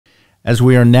As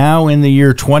we are now in the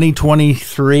year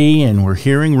 2023 and we're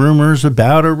hearing rumors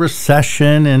about a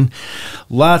recession and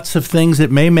lots of things that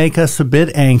may make us a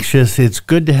bit anxious, it's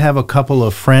good to have a couple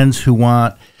of friends who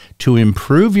want to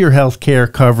improve your health care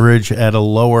coverage at a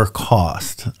lower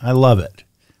cost. I love it.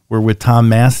 We're with Tom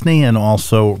Mastny and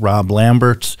also Rob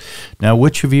Lamberts. Now,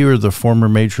 which of you are the former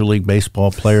Major League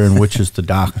Baseball player and which is the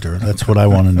doctor? That's what I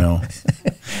want to know.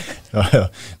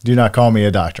 Do not call me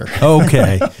a doctor.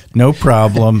 Okay, no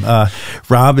problem.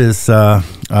 Rob is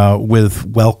with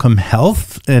Welcome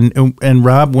Health. And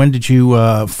Rob, when did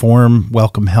you form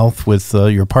Welcome Health with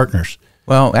your partners?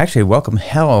 Well, actually, Welcome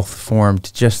Health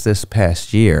formed just this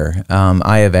past year.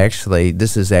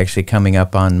 This is actually coming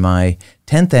up on my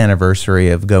 10th anniversary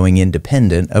of going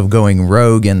independent, of going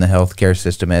rogue in the healthcare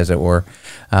system, as it were.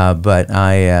 But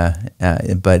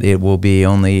it will be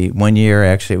only 1 year.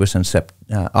 Actually, it was in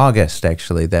August,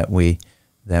 actually, that we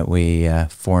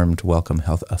formed Welcome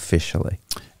Health officially.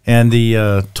 And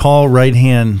the tall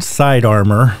right-hand side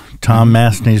armor, Tom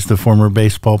Mastny is the former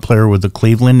baseball player with the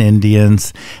Cleveland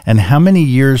Indians. And how many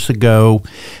years ago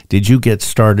did you get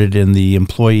started in the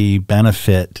employee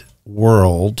benefit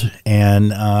world?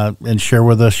 And share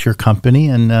with us your company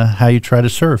and how you try to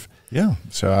serve. Yeah,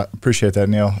 so I appreciate that,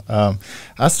 Neil.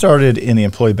 I started in the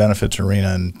employee benefits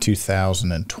arena in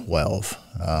 2012.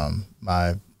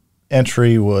 My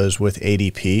entry was with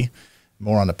ADP,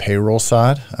 more on the payroll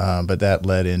side, but that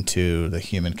led into the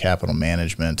human capital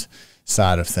management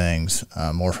side of things,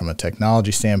 more from a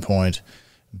technology standpoint,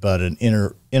 but an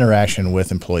interaction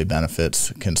with employee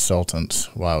benefits consultants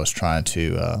while I was trying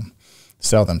to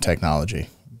sell them technology.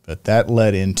 But that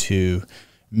led into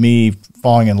me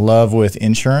falling in love with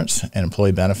insurance and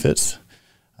employee benefits.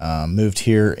 Moved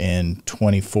here in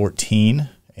 2014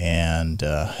 and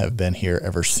have been here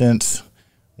ever since,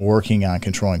 working on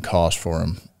controlling costs for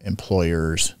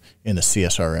employers in the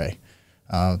CSRA.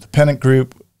 The Pennant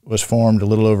Group was formed a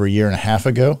little over a year and a half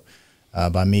ago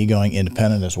by me going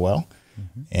independent as well.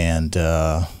 And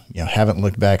haven't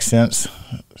looked back since,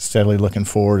 steadily looking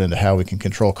forward into how we can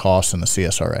control costs in the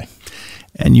CSRA.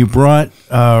 And you brought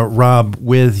Rob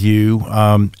with you.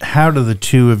 How do the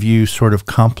two of you sort of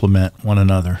complement one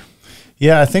another?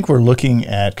 Yeah, I think we're looking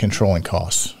at controlling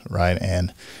costs, right?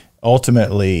 And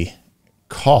ultimately,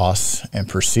 costs and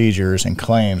procedures and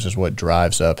claims is what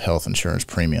drives up health insurance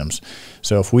premiums.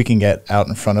 So if we can get out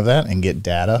in front of that and get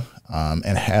data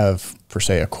and have, per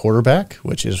se, a quarterback,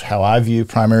 which is how I view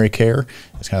primary care,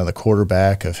 it's kind of the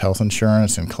quarterback of health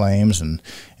insurance and claims and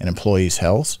employees'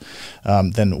 health,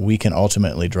 then we can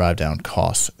ultimately drive down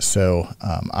costs. So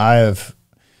I have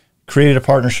created a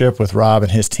partnership with Rob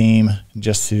and his team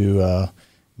just to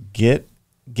get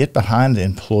behind the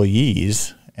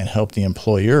employees and help the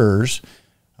employers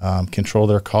control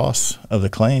their costs of the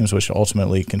claims, which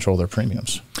ultimately control their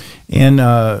premiums.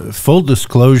 And full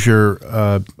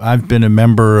disclosure, I've been a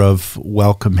member of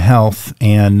Welcome Health,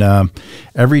 and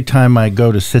every time I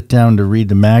go to sit down to read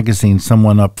the magazine,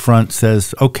 someone up front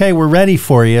says, "Okay, we're ready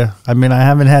for you." I mean, I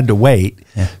haven't had to wait.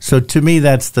 Yeah. So to me,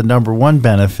 that's the number one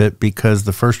benefit, because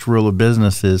the first rule of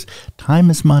business is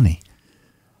time is money.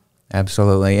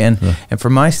 Absolutely. And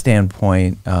from my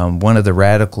standpoint, one of the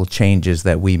radical changes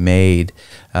that we made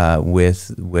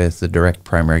with the direct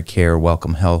primary care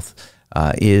Welcome Health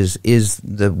is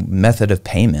the method of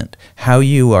payment. How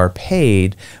you are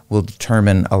paid will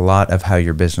determine a lot of how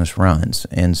your business runs.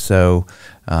 And so,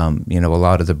 a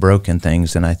lot of the broken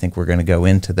things, and I think we're going to go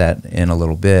into that in a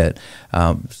little bit,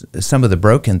 some of the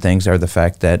broken things are the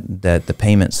fact that the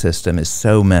payment system is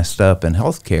so messed up in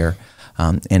healthcare.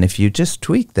 And if you just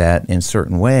tweak that in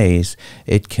certain ways,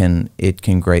 it can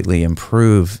greatly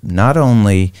improve not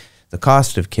only the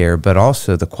cost of care, but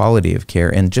also the quality of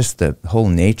care and just the whole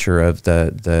nature of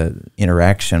the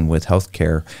interaction with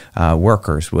healthcare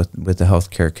workers, with the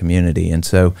healthcare community. And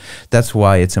so that's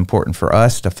why it's important for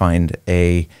us to find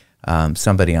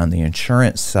somebody on the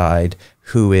insurance side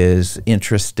who is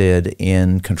interested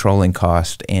in controlling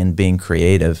cost and being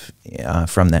creative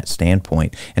from that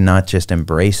standpoint, and not just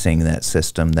embracing that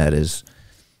system that is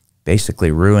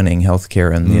basically ruining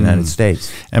healthcare in the United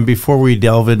States. And before we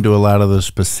delve into a lot of the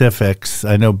specifics,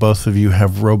 I know both of you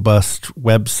have robust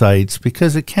websites,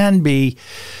 because it can be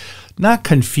not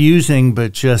confusing,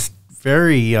 but just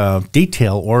very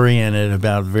detail-oriented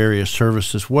about various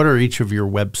services. What are each of your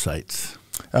websites?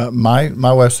 My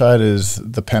website is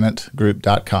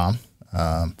thepennantgroup.com,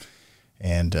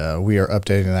 and we are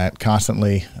updating that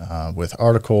constantly with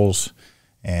articles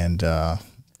and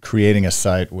creating a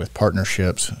site with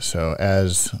partnerships. So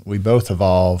as we both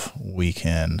evolve, we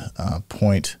can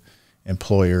point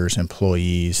employers,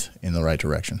 employees in the right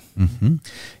direction. Mm-hmm.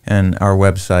 And our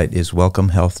website is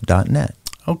welcomehealth.net.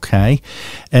 Okay.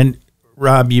 And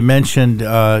Rob, you mentioned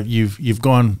you've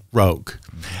gone rogue.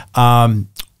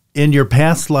 In your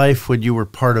past life, when you were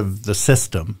part of the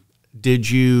system, did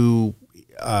you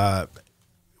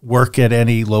work at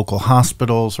any local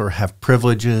hospitals or have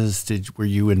privileges? Were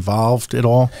you involved at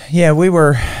all? Yeah, we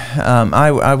were.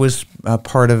 I was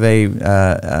part of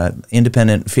a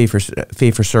independent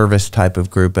fee-for-service type of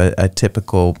group, a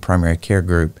typical primary care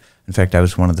group. In fact, I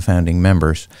was one of the founding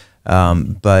members.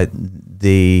 But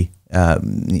the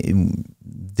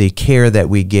care that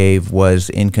we gave was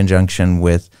in conjunction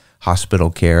with hospital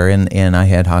care, and I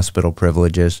had hospital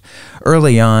privileges.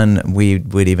 Early on, we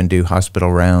would even do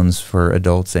hospital rounds for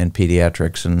adults and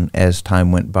pediatrics, and as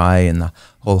time went by and the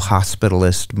whole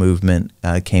hospitalist movement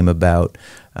came about,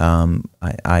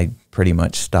 I pretty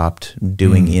much stopped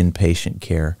doing inpatient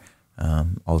care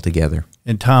altogether.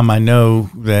 And Tom, I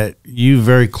know that you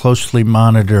very closely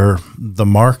monitor the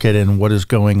market and what is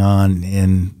going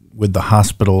on with the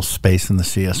hospital space in the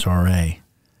CSRA.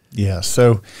 Yeah,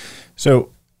 so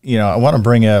I want to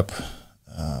bring up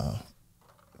a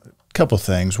couple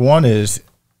things. One is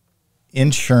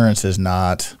insurance is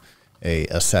not a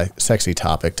sexy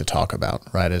topic to talk about,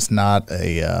 right? It's not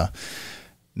a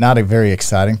very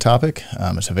exciting topic.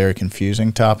 It's a very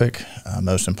confusing topic.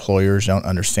 Most employers don't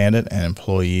understand it, and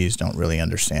employees don't really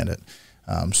understand it.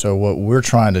 So what we're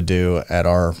trying to do at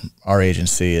our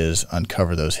agency is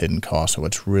uncover those hidden costs of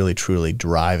what's really, truly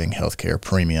driving healthcare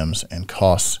premiums and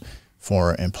costs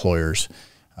for employers.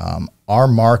 Our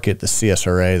market, the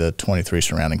CSRA, the 23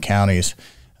 surrounding counties,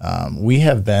 we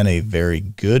have been a very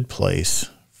good place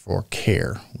for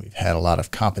care. We've had a lot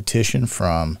of competition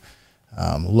from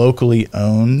locally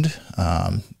owned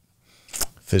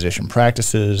physician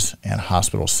practices and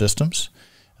hospital systems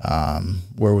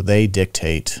where they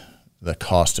dictate the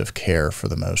cost of care for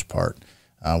the most part.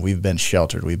 We've been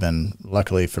sheltered. We've been,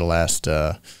 luckily for the last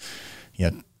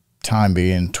time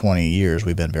being 20 years,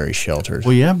 we've been very sheltered.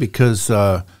 Well, yeah, because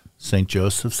St.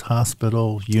 Joseph's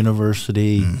Hospital,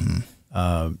 University,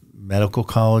 Medical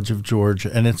College of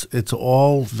Georgia, and it's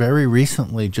all very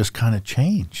recently just kind of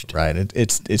changed. Right.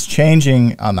 It's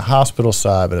changing on the hospital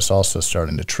side, but it's also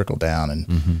starting to trickle down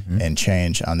and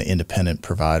change on the independent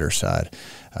provider side.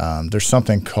 There's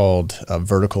something called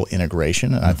vertical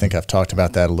integration, and I think I've talked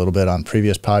about that a little bit on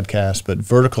previous podcasts, but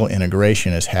vertical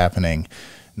integration is happening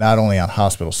not only on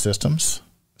hospital systems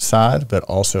side, but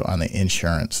also on the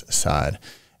insurance side.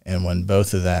 And when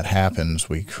both of that happens,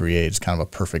 we create it's kind of a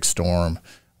perfect storm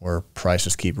where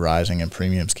prices keep rising and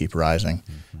premiums keep rising.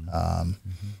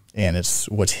 And it's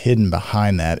what's hidden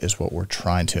behind that is what we're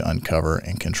trying to uncover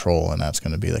and control, and that's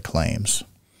going to be the claims.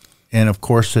 And of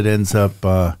course, it ends up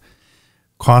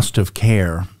cost of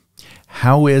care.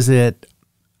 How is it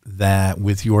that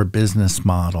with your business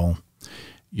model,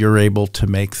 you're able to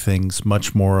make things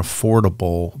much more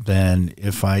affordable than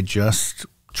if I just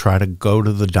try to go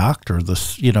to the doctor,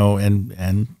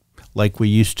 and like we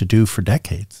used to do for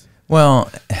decades?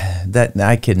 Well, that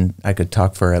I could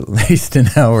talk for at least an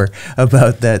hour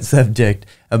about that subject,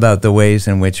 about the ways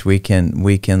in which we can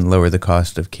lower the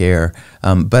cost of care.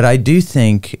 But I do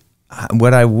think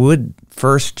what I would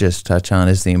first just touch on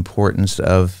is the importance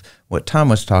of what Tom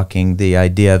was talking, the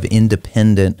idea of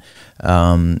independent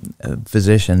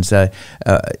physicians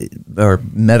or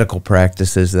medical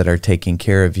practices that are taking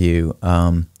care of you,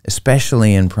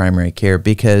 especially in primary care,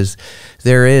 because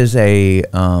there is a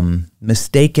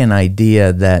mistaken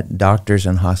idea that doctors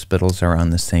and hospitals are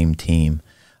on the same team.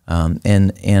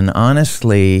 And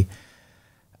honestly,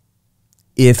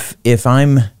 if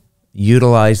I'm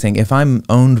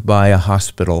owned by a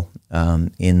hospital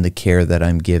in the care that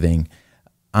I'm giving,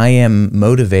 I am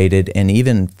motivated and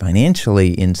even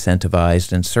financially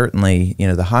incentivized, and certainly,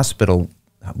 the hospital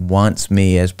wants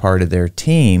me as part of their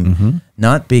team,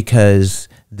 not because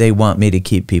they want me to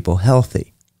keep people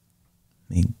healthy.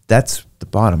 I mean, that's the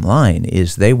bottom line,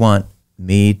 is they want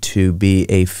me to be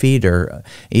a feeder,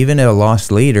 even a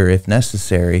loss leader if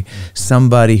necessary,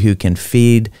 somebody who can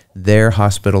feed their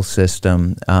hospital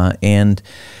system. And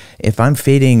if I'm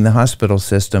feeding the hospital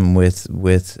system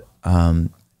with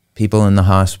people in the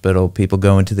hospital, people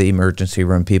going to the emergency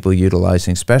room, people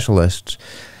utilizing specialists,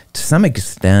 to some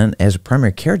extent, as a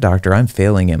primary care doctor, I'm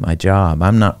failing at my job.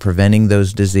 I'm not preventing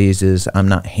those diseases. I'm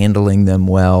not handling them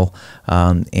well.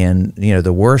 And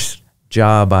the worse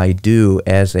job I do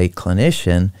as a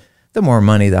clinician, the more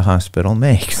money the hospital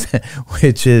makes,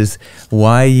 which is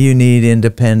why you need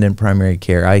independent primary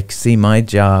care. I see my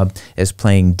job as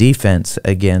playing defense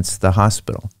against the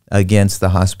hospital. against the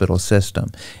hospital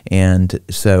system. And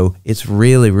so it's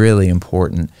really, really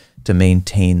important to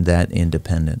maintain that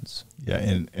independence. Yeah,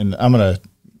 and I'm going to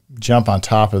jump on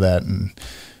top of that and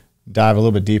dive a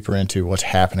little bit deeper into what's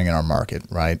happening in our market,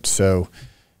 right? So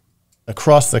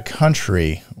across the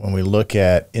country, when we look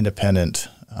at independent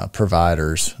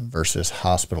providers versus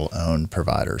hospital-owned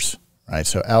providers, right?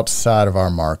 So outside of our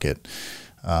market,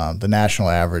 the national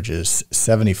average is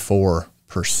 74%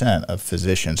 of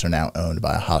physicians are now owned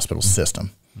by a hospital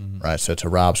system, right? So to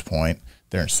Rob's point,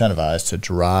 they're incentivized to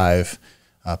drive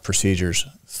procedures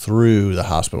through the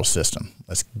hospital system.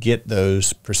 Let's get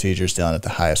those procedures done at the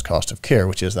highest cost of care,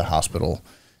 which is the hospital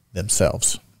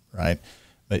themselves, right?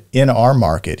 But in our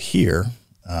market here,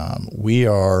 we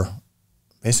are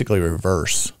basically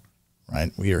reverse,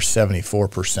 right? We are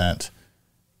 74%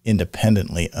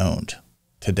 independently owned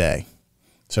today.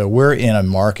 So we're in a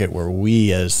market where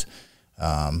we as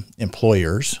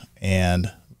employers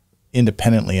and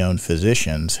independently owned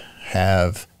physicians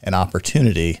have an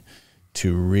opportunity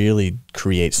to really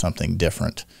create something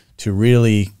different, to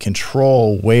really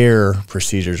control where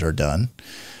procedures are done,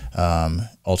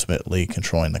 ultimately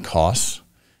controlling the costs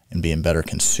and being better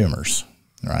consumers,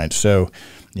 right? So,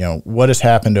 what has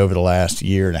happened over the last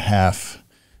year and a half,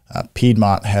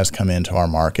 Piedmont has come into our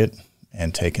market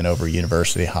and taken over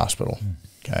University Hospital.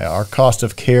 Okay, our cost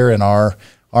of care in our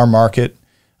market,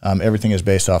 everything is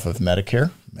based off of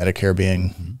Medicare, Medicare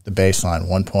being the baseline,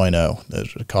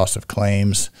 1.0, the cost of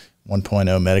claims, 1.0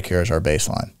 Medicare is our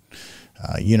baseline.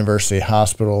 University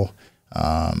Hospital,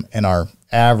 and our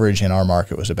average in our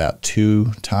market was about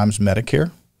 2 times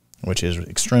Medicare, which is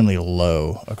extremely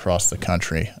low across the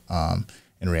country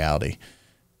in reality.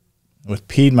 With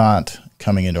Piedmont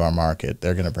coming into our market,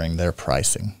 they're going to bring their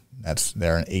pricing.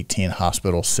 They're an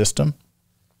 18-hospital system,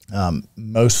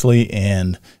 mostly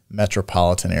in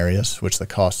metropolitan areas, which the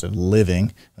cost of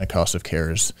living and the cost of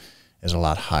care is a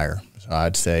lot higher. So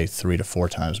I'd say 3 to 4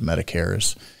 times Medicare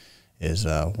is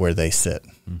where they sit.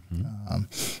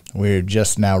 We're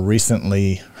just now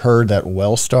recently heard that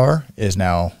Wellstar is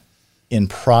now in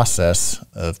process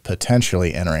of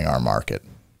potentially entering our market,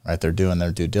 right? They're doing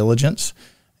their due diligence,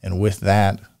 and with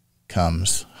that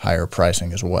comes higher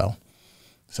pricing as well.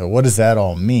 So what does that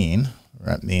all mean?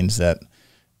 That means that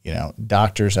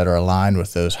doctors that are aligned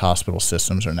with those hospital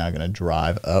systems are now going to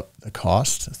drive up the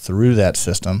cost through that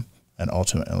system, and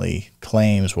ultimately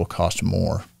claims will cost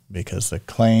more because the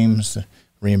claims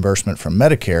reimbursement from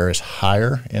Medicare is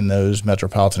higher in those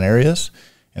metropolitan areas.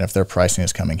 And if their pricing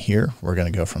is coming here, we're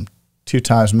going to go from 2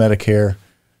 times Medicare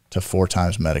to 4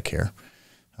 times Medicare.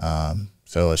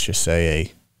 So let's just say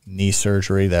a knee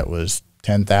surgery that was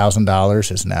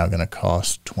 $10,000 is now going to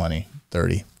cost $20,000,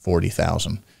 $30,000,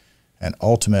 $40,000. And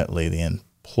ultimately the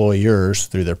employers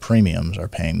through their premiums are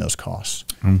paying those costs.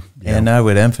 And I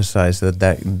would emphasize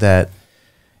that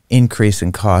increase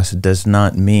in cost does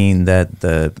not mean that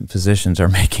the physicians are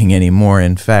making any more.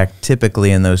 In fact,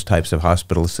 typically in those types of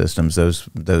hospital systems,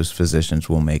 those physicians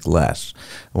will make less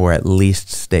or at least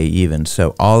stay even.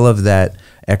 So all of that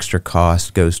extra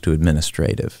cost goes to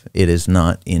administrative. It is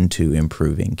not into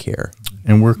improving care.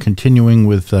 And we're continuing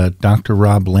with Dr.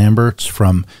 Rob Lamberts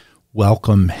from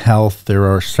Welcome Health. There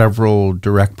are several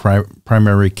direct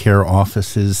primary care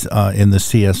offices in the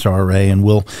CSRA, and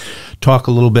we'll talk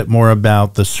a little bit more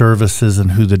about the services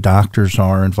and who the doctors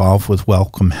are involved with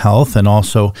Welcome Health, and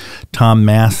also Tom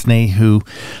Mastny, who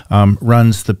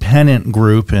runs the Pennant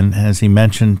Group, and as he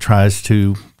mentioned, tries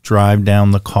to drive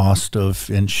down the cost of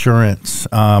insurance.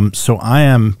 So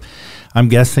I'm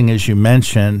guessing, as you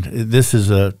mentioned, this is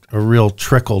a real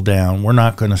trickle down. We're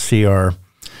not going to see our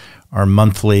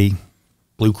monthly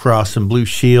Blue Cross and Blue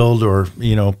Shield, or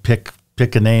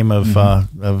pick a name of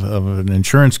an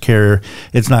insurance carrier.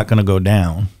 It's not going to go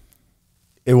down.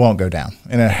 It won't go down,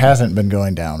 and it hasn't been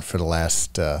going down for the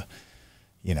last,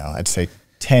 I'd say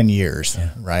 10 years,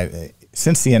 right?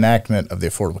 Since the enactment of the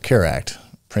Affordable Care Act,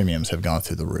 premiums have gone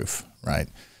through the roof, right?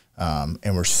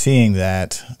 And we're seeing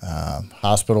that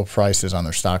hospital prices on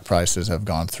their stock prices have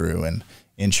gone through, and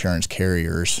insurance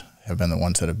carriers have been the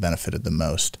ones that have benefited the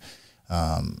most.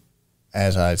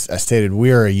 As I stated,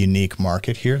 we are a unique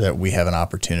market here that we have an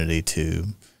opportunity to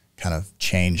kind of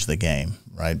change the game,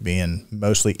 right? Being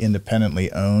mostly independently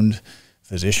owned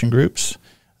physician groups,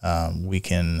 we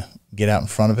can get out in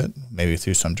front of it, maybe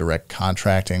through some direct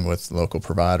contracting with local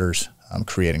providers,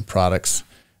 creating products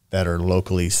that are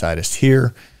locally sitused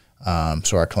here.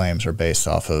 So our claims are based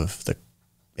off of the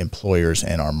employers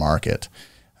in our market.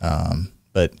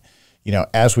 But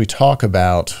as we talk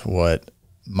about what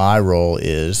my role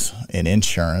is in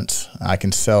insurance, I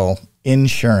can sell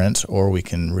insurance, or we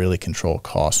can really control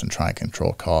costs and try and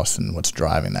control costs and what's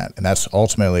driving that. And that's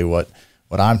ultimately what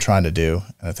I'm trying to do.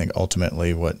 And I think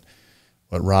ultimately what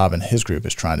Rob and his group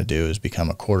is trying to do is become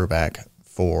a quarterback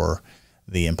for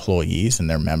the employees and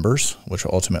their members, which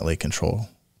will ultimately control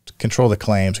the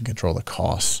claims and control the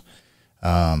costs.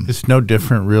 It's no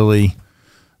different really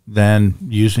than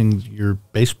using your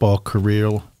baseball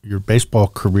career.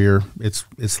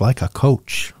 It's like a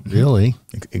coach, really.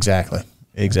 Exactly.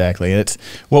 And it's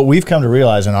what we've come to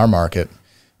realize in our market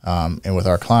and with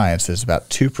our clients is about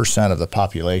 2% of the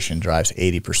population drives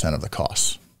 80% of the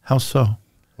costs. How so?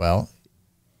 Well,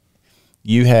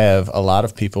 you have a lot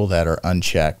of people that are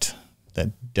unchecked that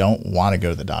don't want to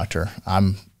go to the doctor.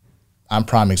 I'm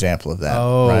prime example of that.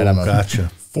 Oh, right? I'm a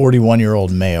gotcha.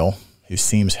 41-year-old male who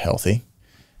seems healthy.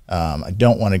 I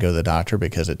don't want to go to the doctor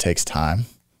because it takes time.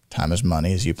 Time is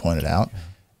money, as you pointed out.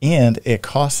 And it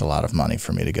costs a lot of money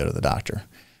for me to go to the doctor.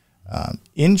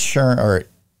 Insurance or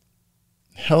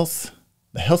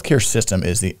the healthcare system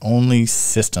is the only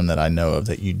system that I know of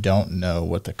that you don't know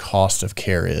what the cost of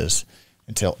care is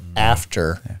until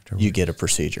after you get a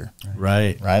procedure.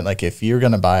 Right. Like if you're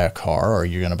going to buy a car or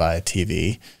you're going to buy a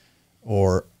TV,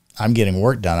 or I'm getting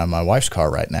work done on my wife's car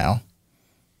right now,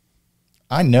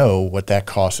 I know what that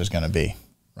cost is going to be.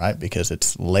 Right, because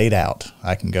it's laid out.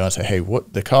 I can go and say, hey,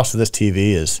 what the cost of this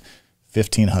TV is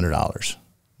 $1,500.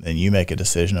 Then you make a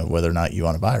decision of whether or not you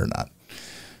want to buy it or not.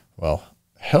 Well,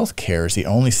 healthcare is the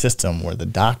only system where the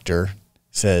doctor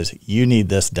says, you need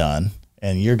this done,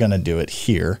 and you're going to do it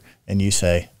here, and you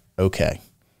say, okay.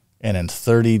 And then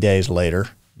 30 days later,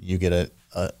 you get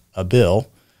a bill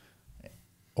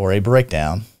or a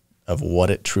breakdown of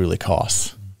what it truly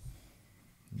costs.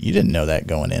 You didn't know that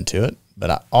going into it.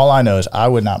 But all I know is I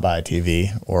would not buy a TV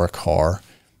or a car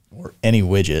or any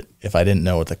widget if I didn't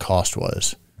know what the cost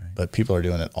was. Right. But people are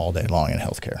doing it all day long in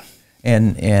healthcare.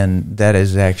 And that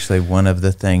is actually one of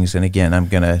the things, and again, I'm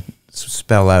going to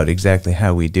spell out exactly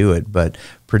how we do it, but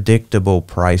predictable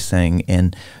pricing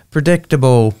and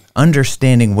predictable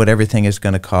understanding what everything is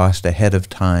going to cost ahead of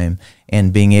time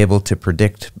and being able to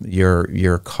predict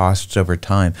your costs over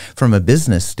time. From a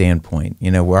business standpoint,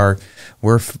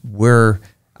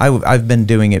 I've been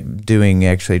doing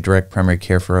actually direct primary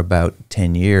care for about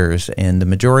 10 years, and the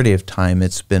majority of time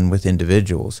it's been with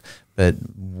individuals. But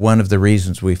one of the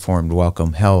reasons we formed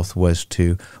Welcome Health was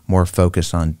to more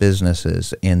focus on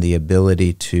businesses and the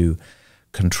ability to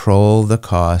control the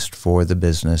cost for the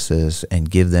businesses and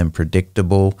give them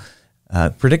predictable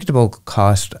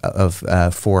cost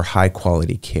for high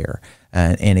quality care.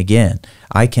 And again,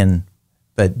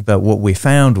 But what we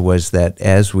found was that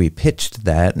as we pitched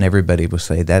that, and everybody will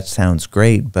say, that sounds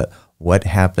great, but what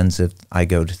happens if I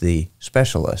go to the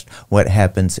specialist? What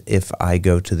happens if I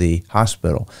go to the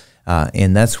hospital?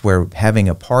 And that's where having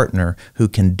a partner who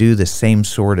can do the same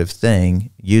sort of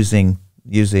thing using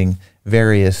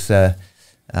various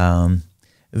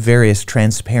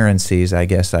transparencies, I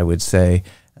guess I would say,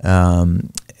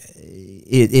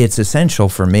 it's essential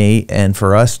for me and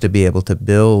for us to be able to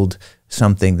build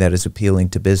something that is appealing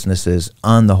to businesses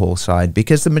on the whole side,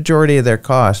 because the majority of their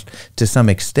cost, to some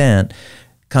extent,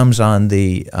 comes on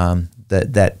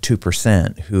that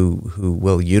 2% who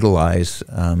will utilize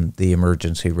the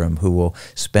emergency room, who will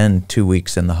spend 2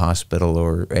 weeks in the hospital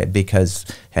or because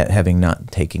having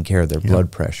not taken care of their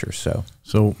blood pressure. So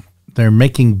they're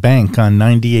making bank on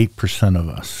 98% of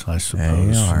us, I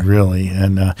suppose, really.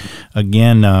 And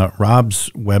again, Rob's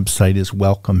website is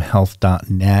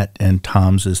welcomehealth.net, and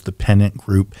Tom's is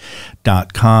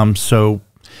thepennantgroup.com. So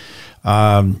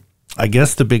I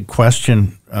guess the big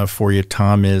question for you,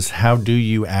 Tom, is how do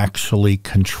you actually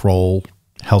control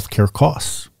healthcare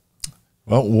costs?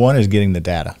 Well, one is getting the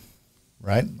data,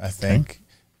 right? I think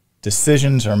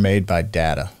decisions are made by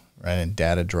data. Right, and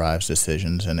data drives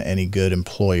decisions, and any good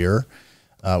employer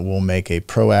will make a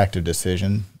proactive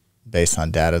decision based on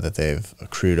data that they've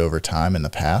accrued over time in the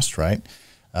past, right?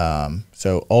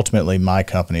 So ultimately, my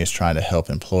company is trying to help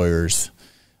employers,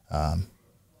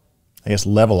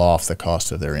 level off the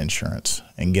cost of their insurance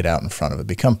and get out in front of it,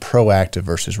 become proactive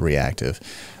versus reactive,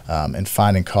 and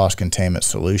finding cost containment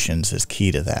solutions is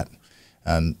key to that.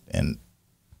 And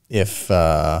if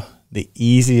the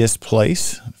easiest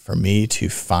place for me to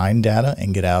find data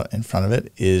and get out in front of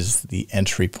it is the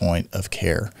entry point of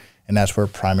care. And that's where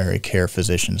primary care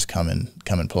physicians come in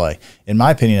play. In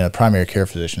my opinion, a primary care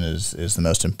physician is the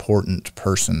most important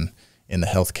person in the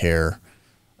healthcare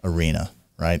arena,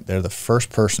 right? They're the first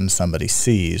person somebody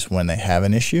sees when they have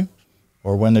an issue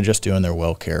or when they're just doing their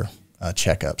well care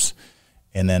checkups.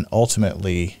 And then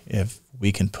ultimately, if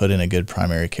we can put in a good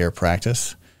primary care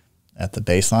practice at the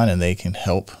baseline and they can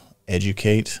help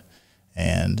educate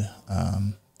and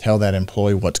tell that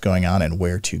employee what's going on and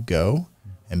where to go,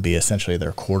 and be essentially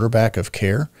their quarterback of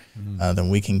care, then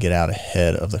we can get out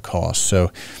ahead of the cost.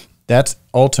 So that's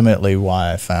ultimately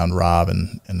why I found Rob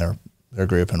and their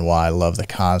group, and why I love the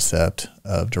concept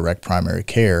of direct primary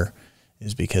care,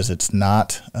 is because it's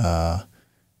not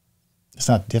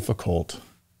difficult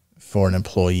for an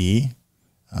employee.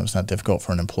 It's not difficult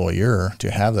for an employer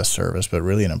to have this service, but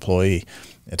really an employee,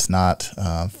 it's not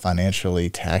financially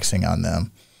taxing on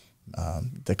them.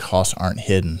 The costs aren't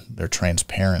hidden. They're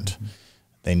transparent.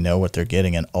 They know what they're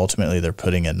getting, and ultimately they're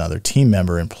putting another team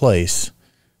member in place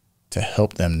to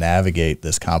help them navigate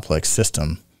this complex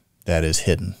system that is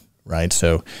hidden, right?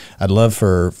 So I'd love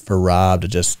for Rob to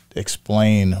just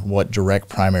explain what direct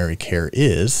primary care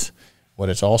is, what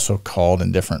it's also called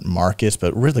in different markets,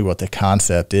 but really what the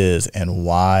concept is, and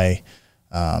why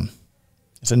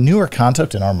it's a newer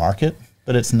concept in our market,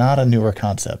 but it's not a newer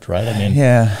concept, right? I mean,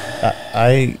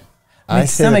 yeah. To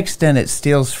some extent, it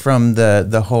steals from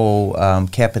the whole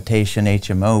capitation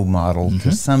HMO model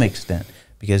to some extent,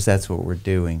 because that's what we're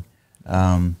doing.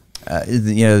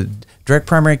 Direct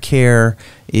primary care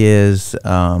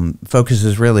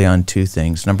focuses really on two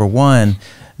things. Number one,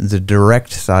 the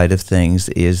direct side of things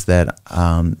is that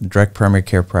direct primary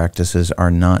care practices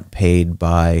are not paid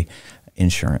by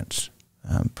insurance.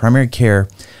 Primary care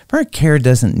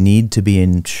doesn't need to be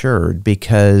insured,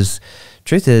 because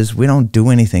truth is, we don't do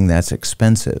anything that's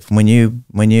expensive. When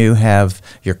you have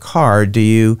your car, do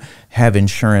you have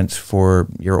insurance for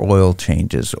your oil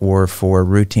changes or for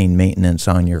routine maintenance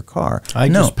on your car? I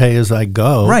just pay as I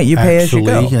go. Right, you pay as you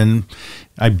go. And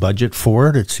I budget for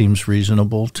it. It seems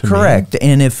reasonable to me. Correct.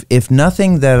 And if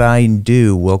nothing that I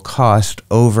do will cost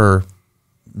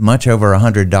much over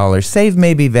 $100, save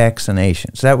maybe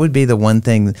vaccinations. That would be the one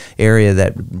area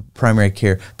that primary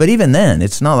care. But even then,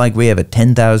 it's not like we have a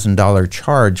 $10,000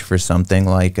 charge for something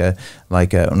like an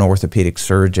orthopedic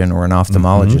surgeon or an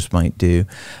ophthalmologist might do.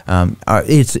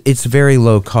 It's very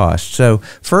low cost. So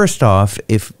first off,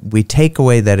 if we take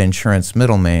away that insurance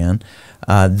middleman,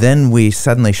 then we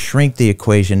suddenly shrink the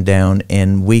equation down,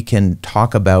 and we can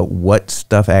talk about what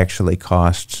stuff actually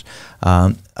costs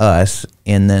us,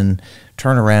 and then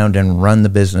turn around and run the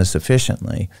business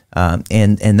efficiently.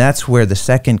 And that's where the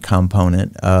second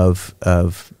component of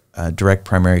direct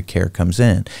primary care comes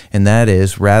in. And that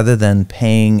is, rather than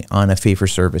paying on a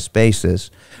fee-for-service basis,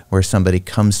 where somebody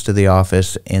comes to the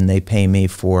office and they pay me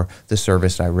for the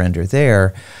service I render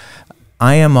there,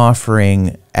 I am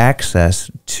offering access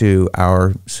to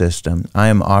our system. I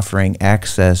am offering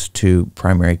access to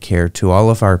primary care to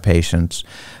all of our patients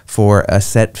for a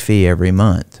set fee every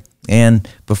month. And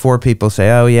before people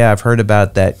say, oh yeah, I've heard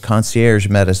about that concierge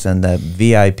medicine, that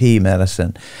VIP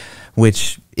medicine,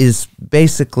 which is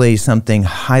basically something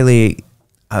a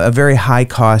very high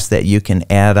cost that you can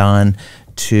add on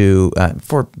to,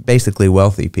 for basically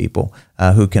wealthy people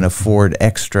who can afford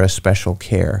extra special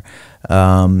care.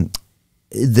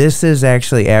 This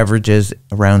actually averages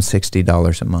around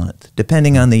 $60 a month,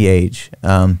 depending on the age.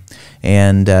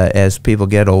 And as people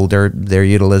get older, their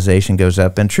utilization goes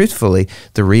up. And truthfully,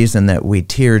 the reason that we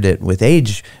tiered it with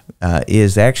age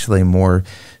is actually more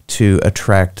to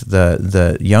attract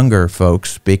the younger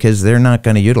folks, because they're not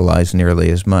going to utilize nearly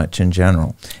as much in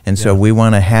general. And so we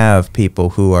want to have people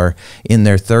who are in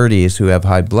their 30s who have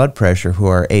high blood pressure, who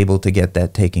are able to get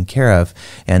that taken care of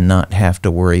and not have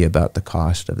to worry about the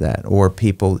cost of that, or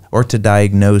to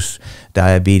diagnose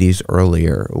diabetes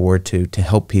earlier, or to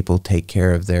help people take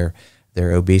care of their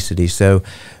obesity. So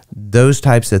those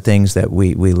types of things that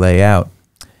we lay out.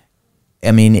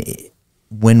 I mean,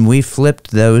 when we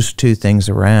flipped those two things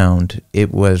around,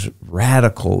 it was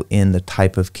radical in the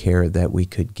type of care that we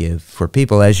could give for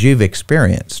people, as you've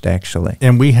experienced, actually.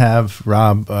 And we have,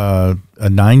 Rob, a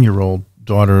 9-year-old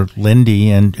daughter, Lindy,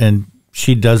 and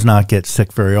she does not get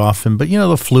sick very often. But,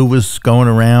 the flu was going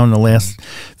around the last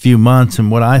few months,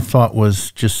 and what I thought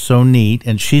was just so neat,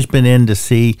 and she's been in to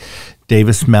see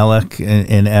Davis Mellick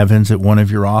in Evans at one of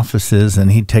your offices,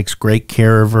 and he takes great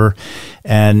care of her.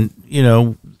 And,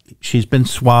 she's been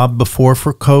swabbed before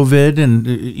for COVID,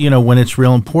 and, when it's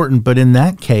real important. But in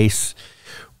that case,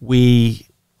 we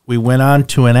went on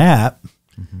to an app,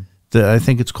 I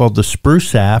think it's called the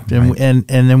Spruce app, and,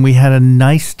 and then we had a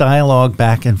nice dialogue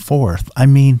back and forth. I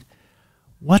mean,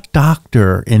 what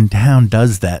doctor in town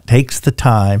does that? Takes the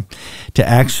time to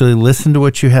actually listen to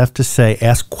what you have to say,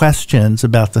 ask questions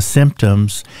about the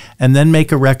symptoms, and then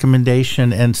make a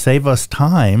recommendation and save us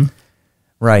time.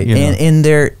 Right,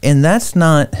 and that's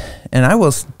not. And I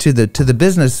will, to the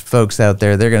business folks out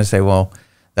there, they're going to say, well,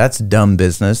 That's dumb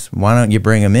business. Why don't you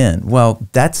bring them in? Well,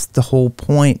 that's the whole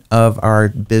point of our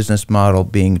business model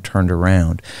being turned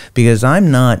around, because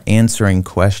I'm not answering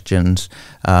questions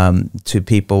to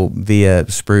people via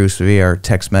Spruce, via our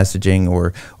text messaging,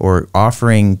 or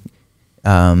offering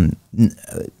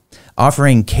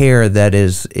care that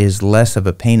is less of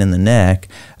a pain in the neck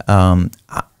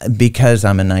because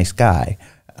I'm a nice guy.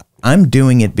 I'm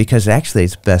doing it because actually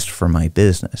it's best for my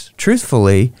business.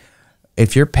 Truthfully,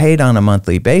 if you're paid on a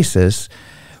monthly basis,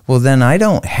 well, then I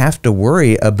don't have to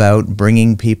worry about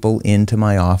bringing people into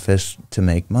my office to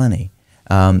make money.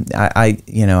 I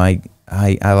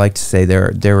like to say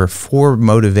there are 4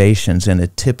 motivations in a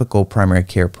typical primary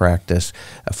care practice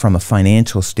from a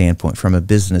financial standpoint, from a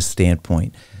business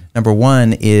standpoint. Number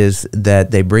 1 is that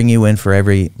they bring you in for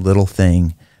every little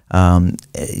thing,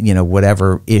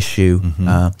 whatever issue.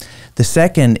 Mm-hmm. The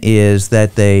second is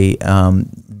that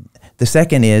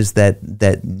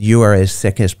that you are as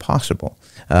sick as possible.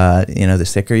 The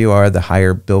sicker you are, the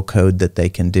higher bill code that they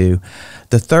can do.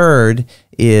 The third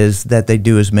is that they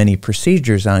do as many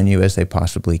procedures on you as they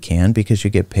possibly can, because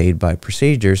you get paid by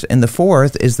procedures. And the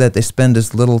fourth is that they spend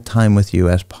as little time with you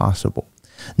as possible.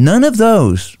 None of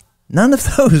those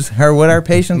are what our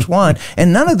patients want,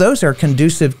 and none of those are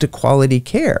conducive to quality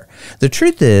care. The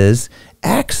truth is,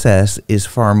 access is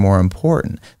far more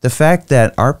important. The fact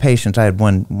that our patients, I had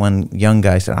one young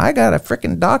guy said, I got a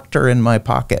freaking doctor in my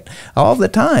pocket all the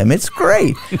time. It's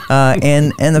great.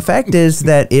 And the fact is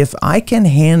that if I can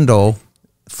handle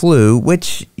flu,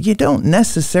 which you don't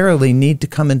necessarily need to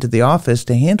come into the office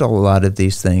to handle a lot of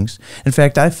these things. In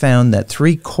fact, I found that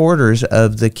 3/4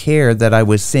 of the care that I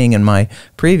was seeing in my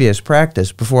previous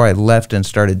practice before I left and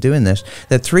started doing this,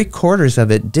 that 3/4 of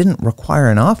it didn't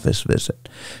require an office visit.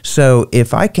 So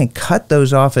if I can cut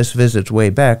those office visits way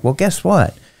back, well, guess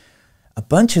what? A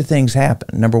bunch of things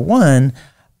happen. Number 1,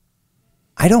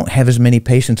 I don't have as many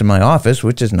patients in my office,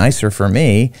 which is nicer for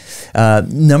me.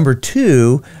 Number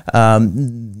 2,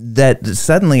 that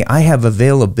suddenly I have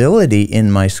availability in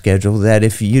my schedule that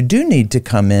if you do need to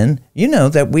come in, you know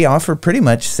that we offer pretty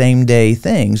much same-day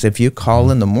things. If you call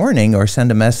in the morning or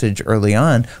send a message early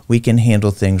on, we can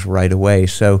handle things right away.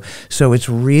 So it's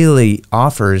really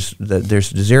offers that there's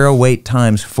 0 wait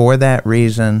times for that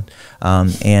reason,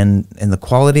 and the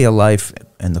quality of life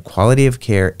and the quality of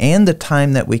care and the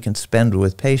time that we can spend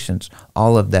with patients,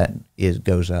 all of that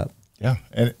goes up. Yeah,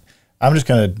 and I'm just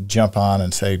going to jump on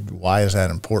and say, why is that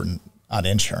important on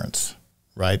insurance,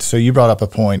 right? So you brought up a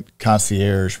point,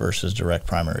 concierge versus direct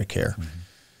primary care.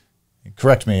 Mm-hmm.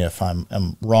 Correct me if I'm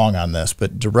wrong on this,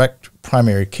 but direct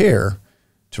primary care,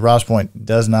 to Rob's point,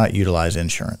 does not utilize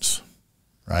insurance,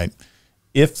 right?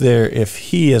 If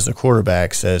he as a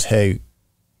quarterback says, hey,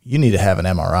 you need to have an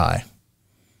MRI,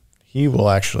 he will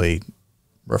actually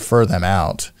refer them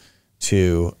out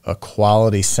to a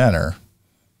quality center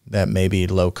that may be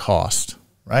low cost,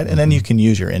 right? And then you can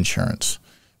use your insurance,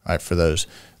 right, for those.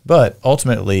 But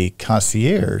ultimately,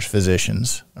 concierge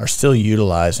physicians are still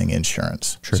utilizing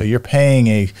insurance. True. So you're paying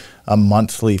a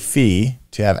monthly fee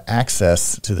to have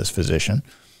access to this physician,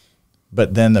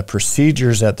 but then the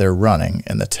procedures that they're running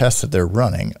and the tests that they're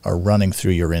running are running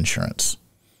through your insurance.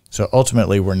 So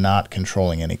ultimately, we're not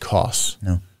controlling any costs.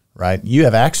 No. Right? You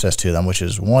have access to them, which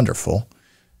is wonderful,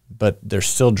 but they're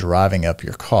still driving up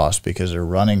your cost because they're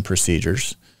running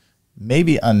procedures,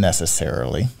 maybe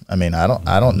unnecessarily. I mean, I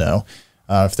don't know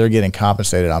if they're getting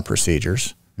compensated on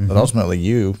procedures, but ultimately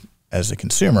you, as a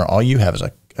consumer, all you have is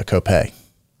a copay,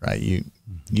 right?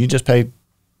 You just pay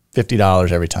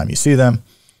 $50 every time you see them,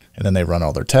 and then they run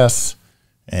all their tests,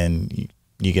 and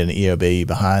you get an EOB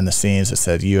behind the scenes that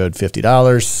said you owed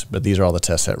 $50, but these are all the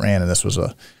tests that ran, and this was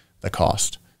the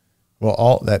cost. Well,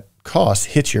 all that cost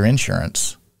hits your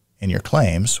insurance and your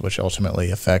claims, which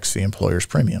ultimately affects the employer's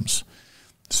premiums.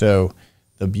 So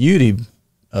the beauty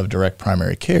of direct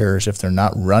primary care is if they're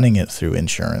not running it through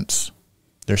insurance,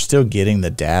 they're still getting the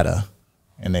data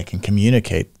and they can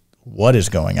communicate what is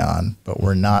going on, but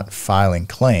we're not filing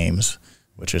claims,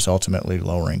 which is ultimately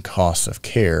lowering costs of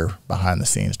care behind the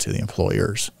scenes to the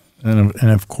employers.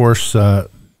 And of course,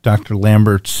 Dr.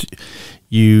 Lamberts,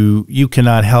 you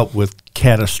cannot help with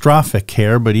catastrophic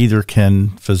care, but either can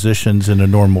physicians in a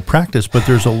normal practice. But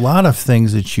there's a lot of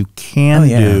things that you can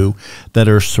do that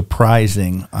are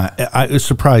surprising. It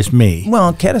surprised me.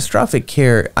 Well, catastrophic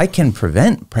care, I can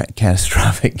prevent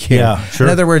catastrophic care. Yeah, sure.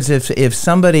 In other words, if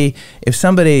somebody,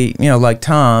 like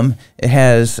Tom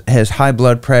has high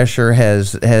blood pressure,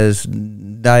 has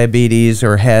diabetes,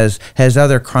 or has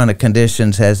other chronic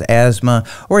conditions, has asthma,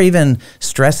 or even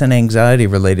stress and anxiety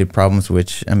related problems,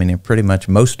 which, I mean, pretty much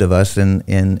most of us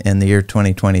in the year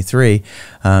 2023,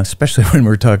 especially when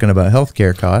we're talking about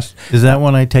healthcare costs. Is that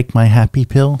when I take my happy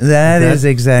pill? That is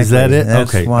exactly. Is that it?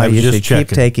 That's okay. why you should keep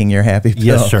taking your happy pill.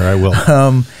 Yes, sir, I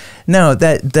will. No,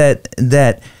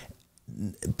 that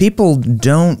people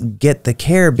don't get the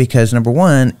care because, number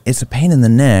one, it's a pain in the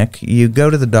neck. You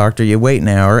go to the doctor, you wait an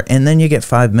hour, and then you get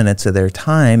 5 minutes of their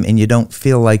time, and you don't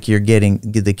feel like you're getting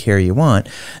the care you want.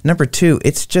 Number two,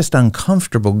 it's just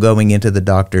uncomfortable going into the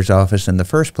doctor's office in the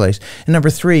first place. And number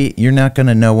three, you're not going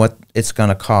to know what it's going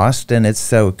to cost, and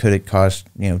could it cost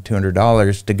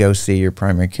 $200 to go see your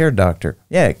primary care doctor?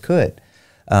 Yeah, it could.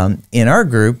 In our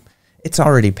group, it's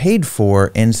already paid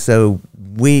for, and so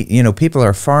people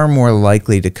are far more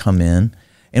likely to come in,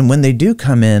 and when they do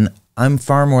come in, I'm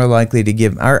far more likely to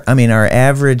give our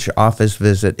average office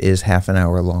visit is half an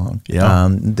hour long. Yeah.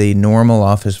 The normal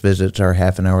office visits are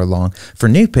half an hour long. For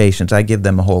new patients, I give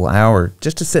them a whole hour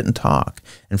just to sit and talk,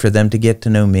 and for them to get to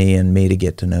know me and me to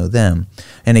get to know them.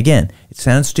 And again, it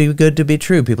sounds too good to be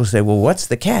true. People say, well, what's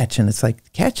the catch? And it's like, the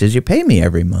catch is you pay me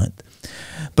every month.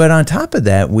 But on top of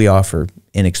that, we offer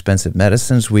inexpensive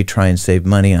medicines. We try and save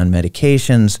money on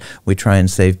medications. We try and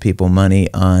save people money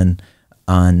on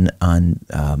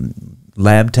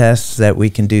lab tests that we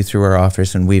can do through our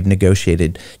office, and we've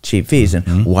negotiated cheap fees.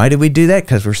 And why do we do that?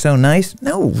 Because we're so nice?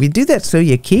 No, we do that so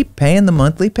you keep paying the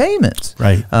monthly payments.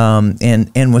 Right.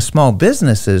 And with small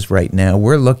businesses right now,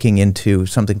 we're looking into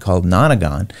something called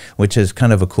Nonagon, which is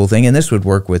kind of a cool thing, and this would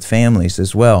work with families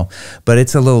as well. But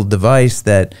it's a little device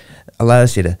that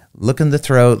allows you to look in the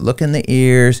throat, look in the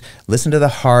ears, listen to the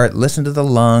heart, listen to the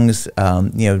lungs,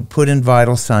 put in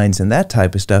vital signs and that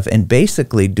type of stuff, and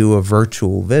basically do a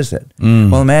virtual visit.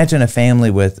 Well, imagine a family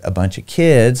with a bunch of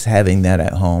kids having that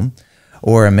at home,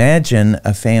 or imagine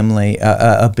a family,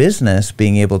 a business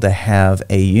being able to have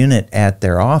a unit at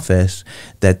their office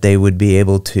that they would be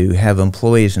able to have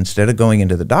employees, instead of going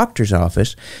into the doctor's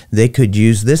office, they could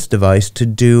use this device to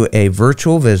do a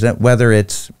virtual visit, whether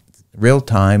it's real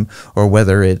time or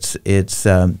whether it's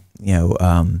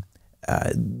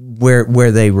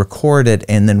where they record it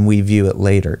and then we view it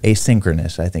later.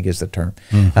 Asynchronous, I think, is the term.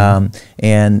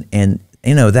 And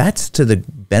that's to the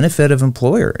benefit of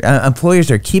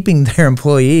employers are keeping their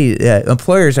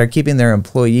employers are keeping their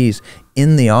employees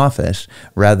in the office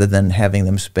rather than having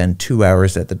them spend 2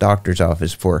 hours at the doctor's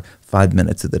office for 5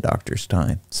 minutes of the doctor's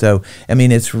time. So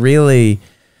it's really,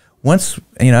 once,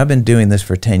 I've been doing this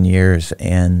for 10 years,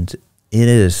 and it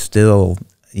is still,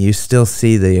 you still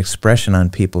see the expression on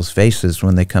people's faces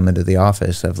when they come into the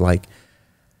office of like,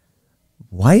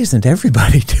 why isn't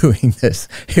everybody doing this?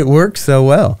 It works so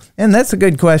well. And that's a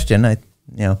good question.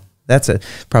 That's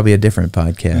probably a different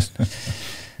podcast.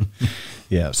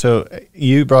 Yeah. So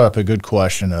you brought up a good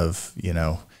question of,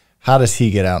 how does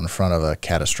he get out in front of a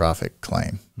catastrophic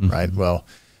claim, right? Well,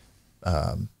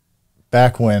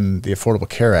 back when the Affordable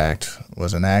Care Act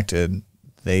was enacted,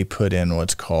 they put in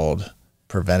what's called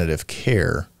preventative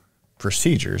care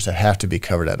procedures that have to be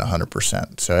covered at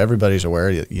 100%. So everybody's aware,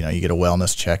 you get a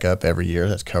wellness checkup every year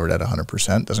that's covered at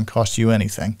 100%. Doesn't cost you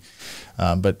anything.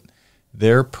 But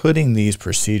they're putting these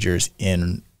procedures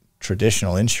in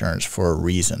traditional insurance for a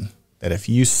reason, that if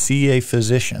you see a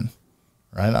physician,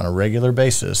 right, on a regular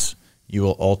basis, you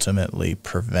will ultimately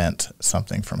prevent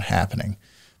something from happening.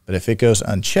 But if it goes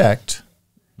unchecked,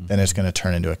 then it's going to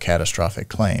turn into a catastrophic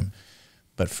claim.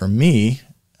 But for me,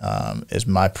 as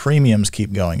my premiums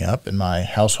keep going up and my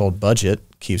household budget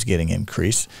keeps getting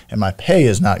increased and my pay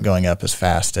is not going up as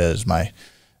fast as my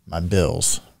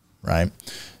bills, right?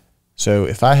 So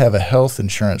if I have a health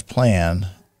insurance plan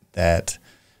that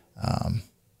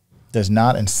does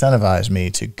not incentivize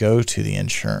me to go to the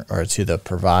insurance or to the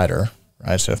provider,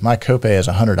 right? So if my copay is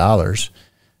 $100,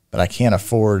 but I can't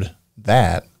afford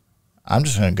that, I'm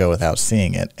just going to go without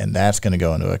seeing it, and that's going to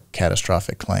go into a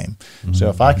catastrophic claim. So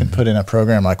if I can put in a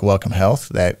program like Welcome Health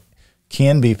that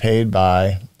can be paid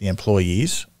by the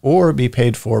employees or be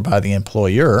paid for by the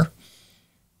employer,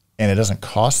 and it doesn't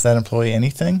cost that employee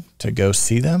anything to go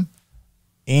see them,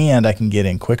 and I can get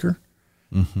in quicker,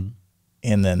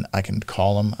 and then I can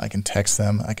call them, I can text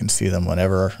them, I can see them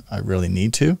whenever I really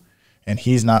need to, and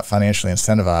he's not financially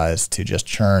incentivized to just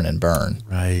churn and burn.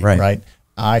 Right.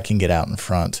 I can get out in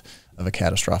front of a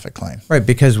catastrophic claim. Right,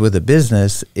 because with a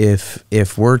business, if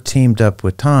we're teamed up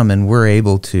with Tom and we're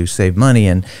able to save money,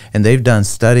 and they've done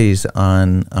studies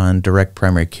on direct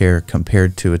primary care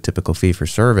compared to a typical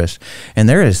fee-for-service, and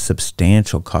there is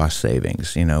substantial cost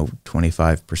savings,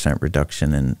 25%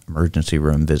 reduction in emergency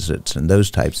room visits and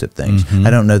those types of things. I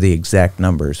don't know the exact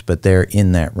numbers, but they're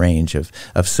in that range of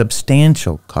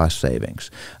substantial cost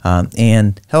savings.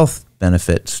 And health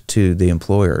benefits to the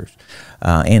employers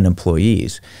and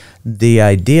employees. The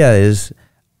idea is,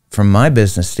 from my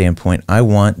business standpoint, I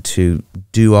want to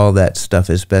do all that stuff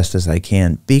as best as I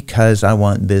can because I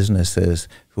want businesses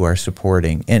who are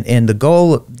supporting. And the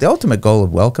ultimate goal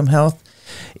of Welcome Health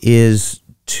is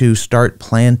to start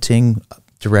planting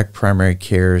direct primary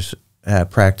care's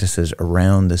practices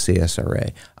around the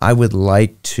CSRA. I would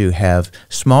like to have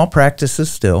small practices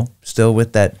still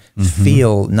with that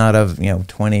feel, not of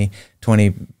 20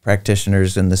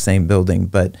 practitioners in the same building,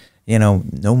 but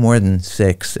no more than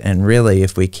 6, and really,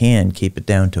 if we can, keep it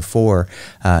down to 4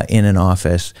 in an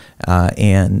office,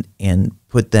 and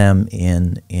put them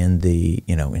in the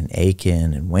in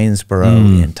Aiken, in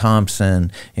Waynesboro, in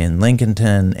Thompson, in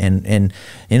Lincolnton, and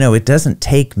it doesn't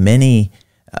take many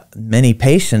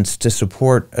patients to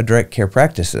support a direct care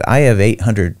practice. I have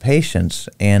 800 patients,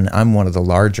 and I'm one of the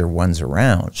larger ones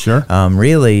around. Sure.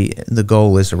 Really, the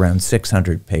goal is around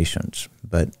 600 patients,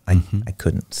 but I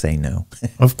couldn't say no.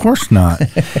 Of course not.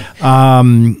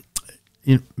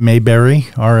 Mayberry,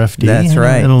 RFD. That's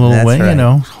right. In a little That's way,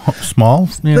 right. Small,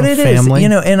 but it family.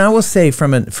 is, and I will say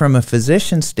from a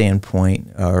physician standpoint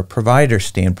or provider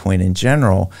standpoint in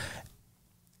general,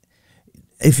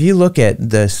 if you look at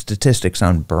the statistics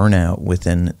on burnout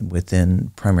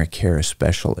within primary care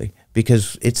especially,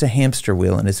 because it's a hamster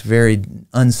wheel and it's very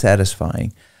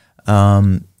unsatisfying,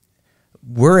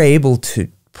 we're able to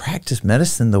practice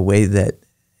medicine the way that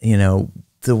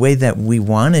we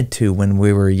wanted to when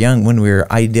we were young, when we were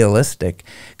idealistic,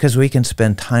 because we can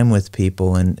spend time with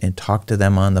people and talk to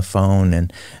them on the phone.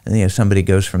 And somebody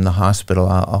goes from the hospital,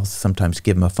 I'll sometimes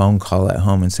give them a phone call at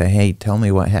home and say, hey, tell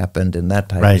me what happened, and that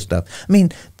type of stuff. I mean,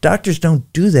 doctors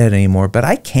don't do that anymore, but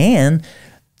I can,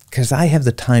 because I have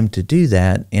the time to do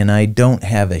that, and I don't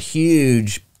have a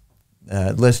huge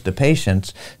list of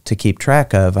patients to keep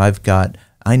track of.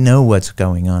 I know what's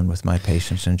going on with my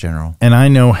patients in general. And I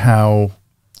know how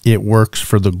it works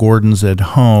for the Gordons at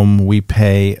home. We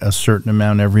pay a certain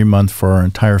amount every month for our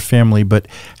entire family, but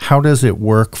how does it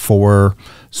work for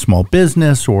small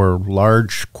business or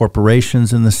large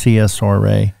corporations in the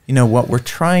CSRA? What we're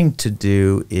trying to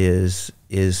do is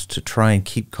to try and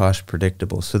keep costs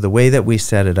predictable. So the way that we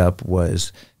set it up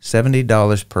was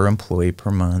 $70 per employee per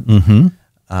month.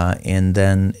 And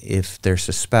then if there's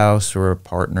a spouse or a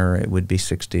partner, it would be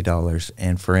 $60.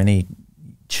 And for any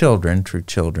true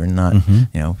children, not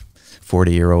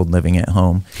 40-year-old living at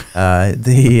home, for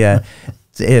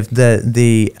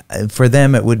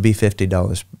them it would be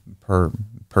 $50 per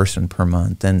person per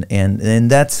month, and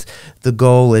that's the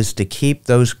goal, is to keep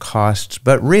those costs.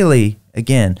 But really,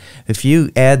 again, if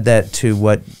you add that to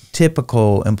what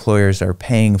typical employers are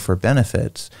paying for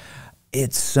benefits,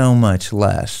 it's so much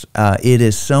less. It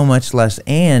is so much less,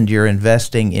 and you're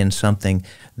investing in something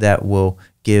that will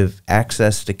give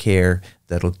access to care,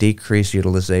 that'll decrease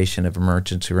utilization of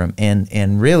emergency room,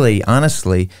 and really,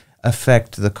 honestly,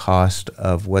 affect the cost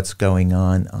of what's going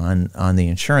on the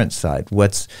insurance side.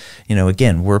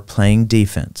 Again, we're playing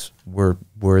defense. We're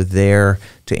there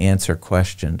to answer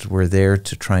questions. We're there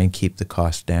to try and keep the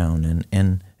cost down.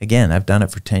 And again, I've done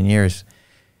it for 10 years.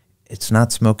 It's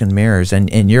not smoke and mirrors,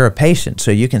 and you're a patient,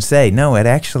 so you can say, no, it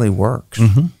actually works.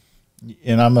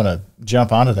 And I'm going to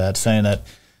jump onto that, saying that,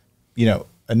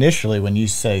 initially when you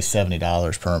say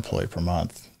 $70 per employee per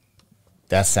month,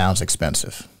 that sounds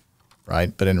expensive,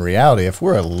 right? But in reality, if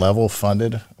we're a level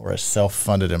funded or a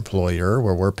self-funded employer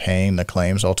where we're paying the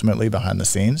claims ultimately behind the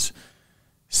scenes,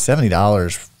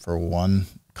 $70 for one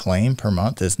claim per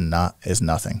month is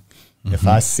nothing. If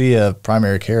I see a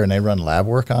primary care and they run lab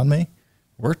work on me,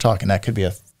 we're talking that could be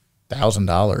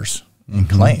 $1,000 in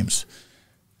claims.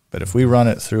 But if we run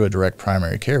it through a direct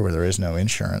primary care where there is no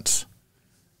insurance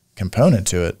component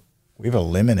to it, we've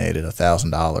eliminated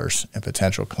 $1,000 in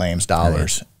potential claims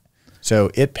dollars. Right.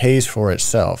 So it pays for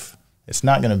itself. It's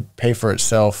not going to pay for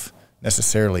itself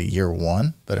necessarily year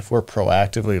one, but if we're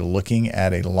proactively looking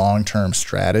at a long-term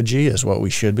strategy is what we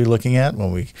should be looking at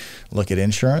when we look at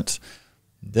insurance,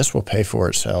 this will pay for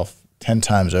itself 10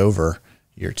 times over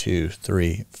year 2,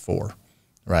 3, 4,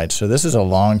 right? So this is a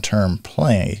long-term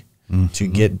play to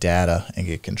get data and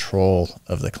get control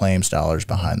of the claims dollars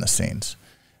behind the scenes.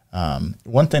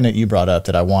 One thing that you brought up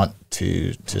that I want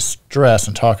to stress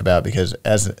and talk about, because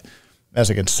as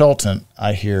a consultant,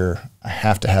 I hear I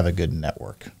have to have a good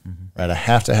network, right? I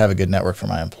have to have a good network for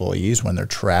my employees when they're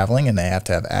traveling, and they have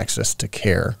to have access to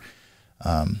care.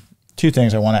 Two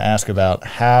things I want to ask about: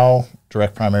 how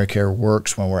direct primary care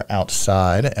works when we're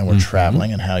outside and we're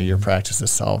traveling, and how your practice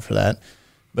is solved for that.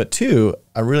 But two,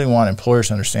 I really want employers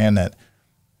to understand that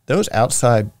those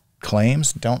outside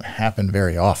claims don't happen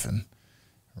very often,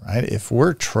 right? If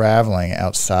we're traveling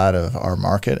outside of our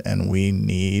market and we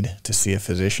need to see a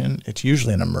physician, it's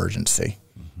usually an emergency.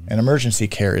 And emergency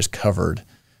care is covered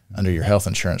under your health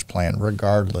insurance plan,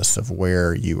 regardless of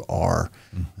where you are.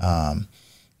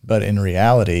 But in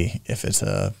reality, if it's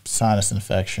a sinus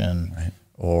infection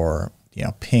or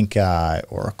pink eye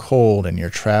or a cold and you're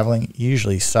traveling, you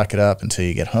usually suck it up until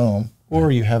you get home,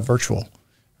 or you have virtual,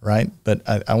 right? But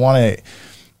I want to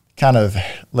kind of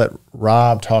let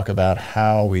Rob talk about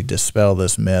how we dispel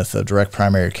this myth of direct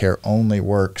primary care only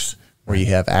works where you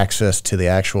have access to the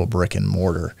actual brick and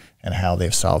mortar and how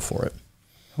they've solved for it.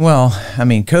 Well, I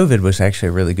mean, COVID was actually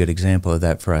a really good example of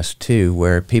that for us too,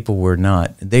 where people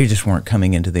they just weren't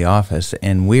coming into the office,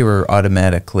 and we were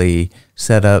automatically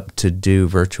set up to do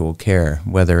virtual care,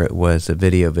 whether it was a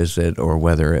video visit or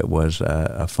whether it was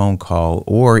a phone call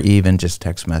or even just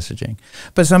text messaging.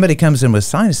 But somebody comes in with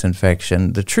sinus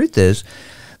infection. The truth is,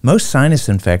 most sinus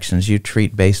infections you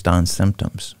treat based on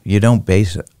symptoms. You don't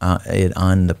base it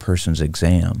on the person's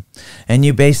exam. And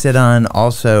you base it on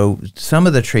also some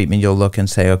of the treatment. You'll look and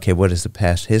say, okay, what is the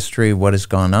past history? What has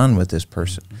gone on with this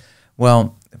person?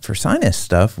 Well, for sinus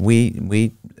stuff,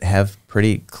 we have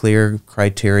pretty clear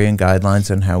criteria and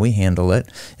guidelines on how we handle it.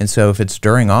 And so if it's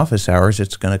during office hours,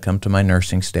 it's going to come to my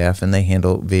nursing staff, and they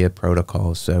handle it via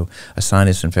protocol. So a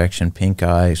sinus infection, pink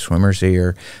eye, swimmer's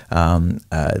ear,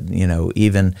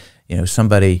 even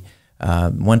somebody.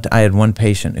 I had one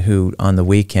patient who on the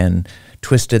weekend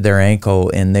twisted their ankle,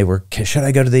 and they were, should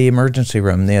I go to the emergency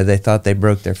room? They thought they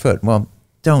broke their foot. Well,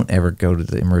 don't ever go to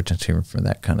the emergency room for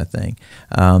that kind of thing.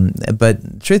 But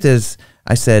the truth is,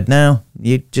 I said, no,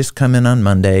 you just come in on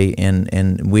Monday,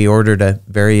 and we ordered a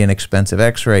very inexpensive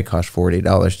x-ray, cost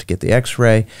 $40 to get the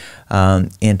x-ray,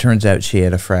 and turns out she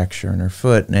had a fracture in her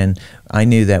foot, and I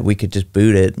knew that we could just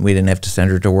boot it. We didn't have to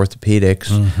send her to orthopedics,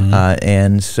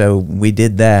 and so we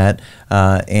did that,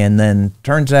 and then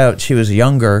turns out she was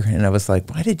younger, and I was like,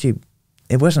 why did you...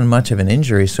 It wasn't much of an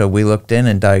injury, so we looked in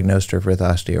and diagnosed her with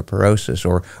osteoporosis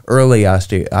or early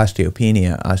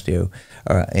osteopenia,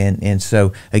 and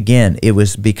so again, it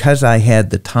was because I had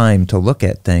the time to look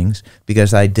at things,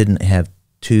 because I didn't have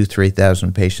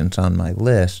 2,000-3,000 patients on my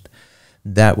list.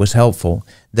 That was helpful.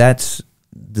 That's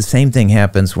the same thing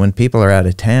happens when people are out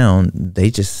of town. They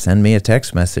just send me a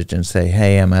text message and say,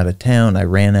 hey, I'm out of town. I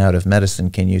ran out of medicine.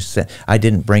 Can you send? I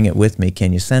didn't bring it with me.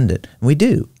 Can you send it? And we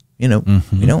do. We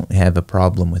don't have a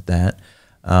problem with that.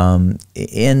 And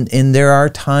there are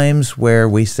times where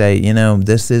we say,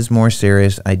 this is more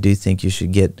serious. I do think you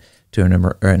should get to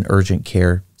an urgent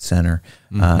care center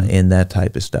and that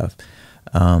type of stuff.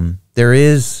 There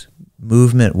is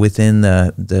movement within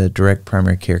the direct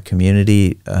primary care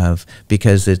community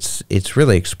because it's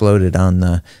really exploded in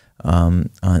the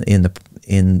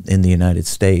United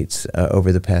States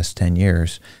over the past 10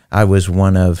 years. I was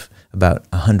one of about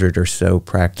 100 or so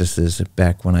practices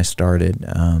back when I started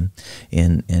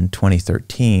in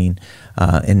 2013,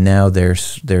 and now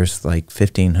there's like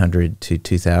 1,500 to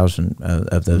 2,000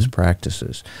 of those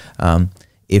practices.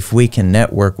 If we can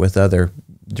network with other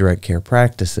direct care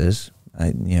practices,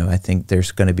 I think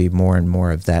there's going to be more and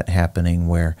more of that happening,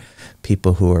 where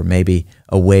people who are maybe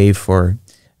away for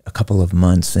a couple of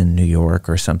months in New York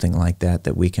or something like that,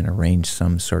 that we can arrange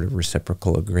some sort of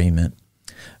reciprocal agreement.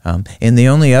 And the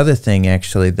only other thing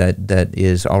actually that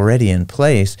is already in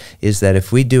place is that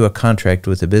if we do a contract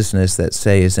with a business that,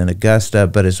 say, is in Augusta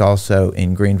but is also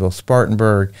in Greenville,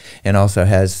 Spartanburg, and also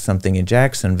has something in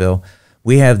Jacksonville,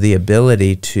 we have the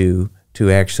ability to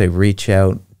actually reach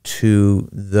out to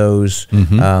those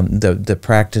the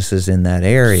practices in that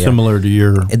area, similar to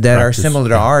your that practice. Are similar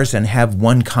to ours, and have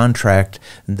one contract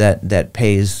that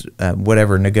pays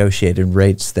whatever negotiated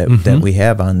rates that we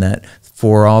have on that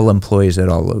for all employees at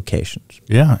all locations.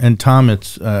 Yeah, and Tom,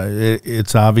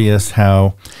 it's obvious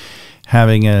how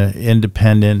having an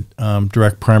independent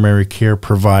direct primary care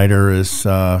provider is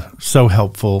so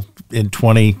helpful in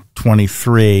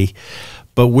 2023.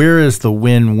 But where is the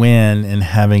win-win in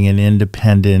having an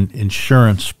independent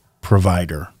insurance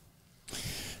provider?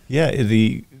 Yeah,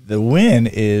 the win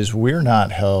is we're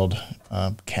not held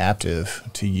captive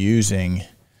to using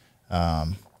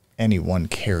any one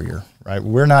carrier, right?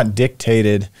 We're not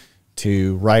dictated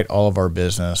to write all of our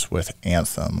business with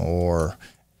Anthem or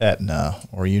Aetna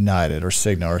or United or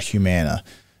Cigna or Humana.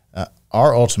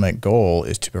 Our ultimate goal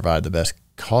is to provide the best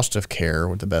cost of care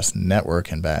with the best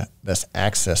network and best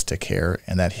access to care,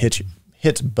 and that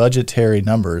hits budgetary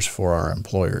numbers for our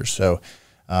employers. So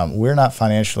we're not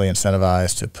financially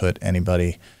incentivized to put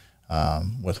anybody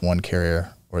with one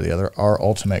carrier or the other. Our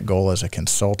ultimate goal as a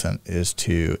consultant is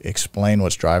to explain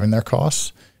what's driving their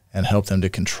costs and help them to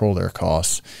control their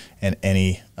costs in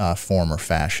any form or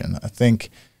fashion. I think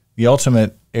the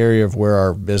ultimate area of where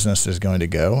our business is going to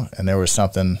go, and there was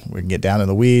something, we can get down in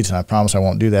the weeds, and I promise I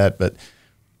won't do that, but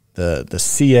the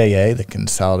CAA, the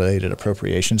Consolidated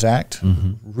Appropriations Act,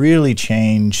 really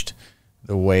changed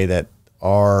the way that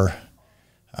our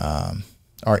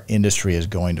industry is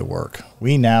going to work.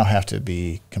 We now have to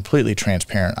be completely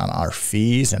transparent on our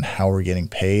fees and how we're getting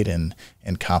paid and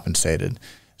compensated.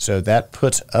 So that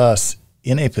puts us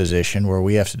in a position where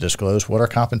we have to disclose what our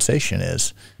compensation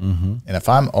is. And if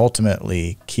I'm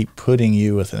ultimately keep putting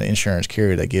you with an insurance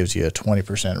carrier that gives you a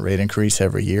 20% rate increase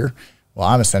every year, well,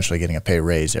 I'm essentially getting a pay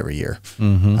raise every year.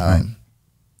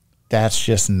 That's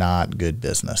just not good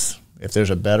business. If there's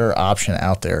a better option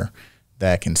out there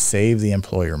that can save the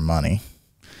employer money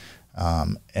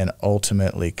and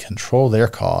ultimately control their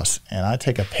costs, and I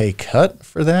take a pay cut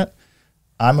for that,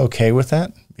 I'm okay with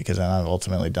that, because then I've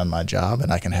ultimately done my job,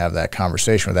 and I can have that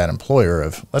conversation with that employer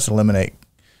of let's eliminate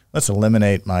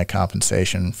my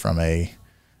compensation from a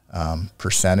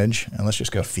percentage, and let's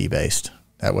just go fee based.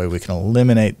 That way we can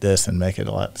eliminate this and make it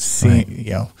a lot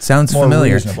sounds more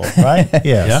familiar, reasonable, right?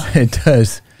 Yes. Yeah, it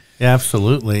does. Yeah,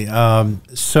 absolutely.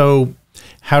 So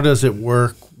how does it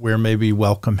work where maybe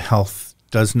Welcome Health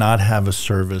does not have a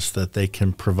service that they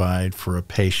can provide for a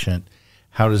patient?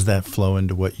 How does that flow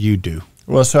into what you do?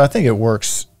 Well, so I think it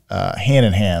works hand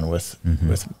in hand with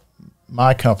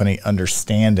my company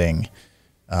understanding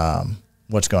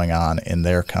what's going on in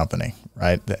their company,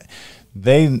 right?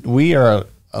 We are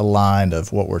aligned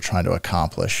of what we're trying to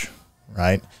accomplish,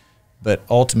 right? But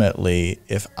ultimately,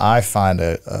 if I find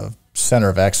a center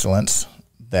of excellence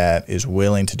that is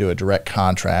willing to do a direct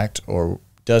contract or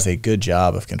does a good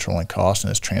job of controlling costs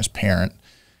and is transparent,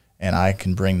 and I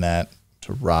can bring that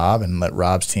to Rob and let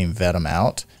Rob's team vet them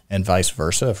out, and vice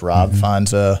versa. If Rob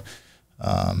finds an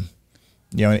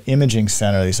imaging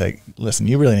center, he's like, listen,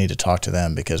 you really need to talk to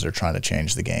them because they're trying to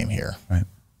change the game here. Right.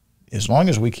 As long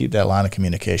as we keep that line of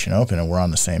communication open and we're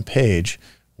on the same page,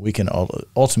 we can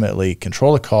ultimately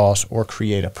control the cost or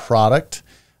create a product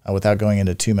without going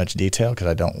into too much detail, because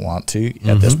I don't want to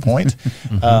at this point.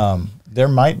 There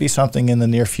might be something in the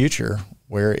near future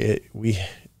where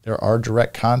there are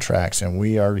direct contracts and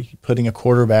we are putting a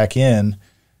quarterback in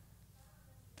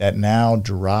that now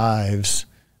drives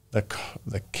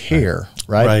the care,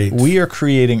 right? We are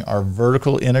creating our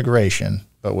vertical integration,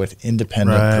 but with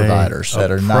independent providers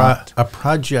that are not a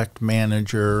project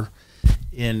manager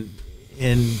in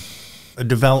a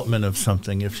development of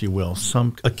something, if you will,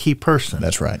 a key person.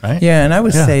 That's right. Yeah, and I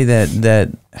would say that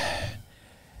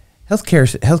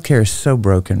healthcare is so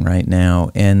broken right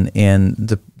now, and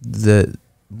the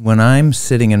when I'm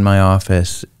sitting in my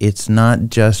office, it's not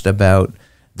just about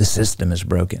the system is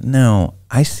broken. No,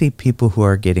 I see people who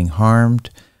are getting harmed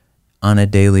on a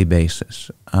daily basis.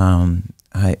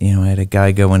 I had a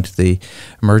guy go into the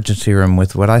emergency room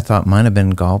with what I thought might have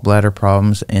been gallbladder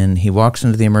problems, and he walks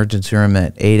into the emergency room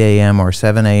at 8 a.m. or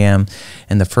 7 a.m.,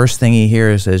 and the first thing he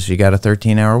hears is, you got a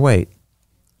 13-hour wait.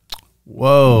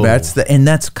 Whoa.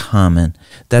 That's common.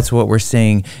 That's what we're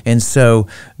seeing. And so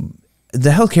the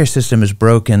healthcare system is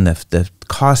broken. The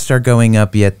costs are going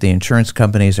up, yet the insurance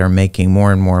companies are making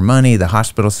more and more money. The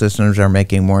hospital systems are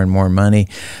making more and more money.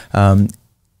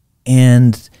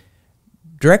 And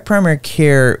direct primary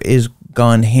care is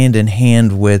gone hand in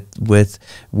hand with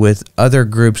other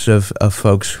groups of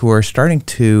folks who are starting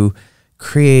to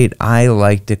create, I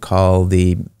like to call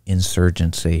the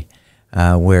insurgency,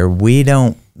 where we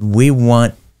want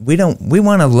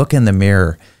to look in the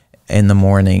mirror in the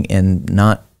morning and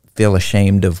not feel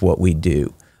ashamed of what we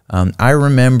do. I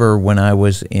remember when I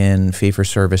was in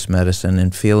fee-for-service medicine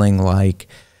and feeling like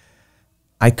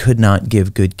I could not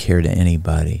give good care to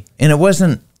anybody. And it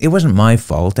wasn't my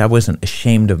fault. I wasn't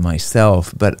ashamed of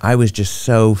myself, but I was just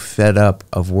so fed up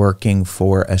of working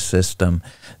for a system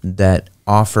that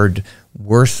offered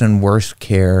worse and worse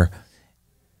care,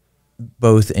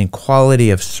 both in quality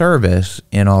of service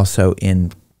and also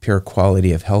in pure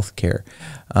quality of health care.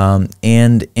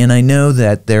 And I know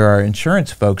that there are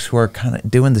insurance folks who are kind of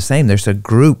doing the same. There's a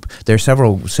group, there's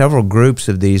several groups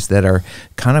of these that are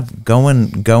kind of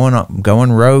going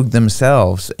rogue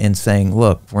themselves and saying,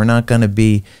 look, we're not going to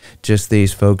be just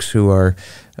these folks who are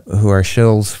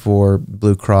shills for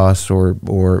Blue Cross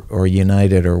or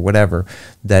United or whatever,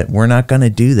 that we're not going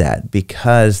to do that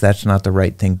because that's not the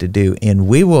right thing to do. And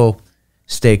we will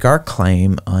stake our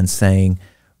claim on saying,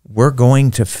 we're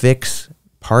going to fix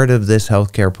part of this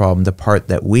healthcare problem, the part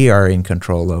that we are in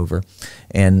control over,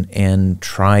 and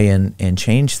try and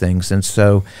change things. And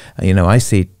so, I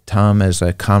see Tom as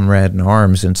a comrade in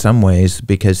arms in some ways,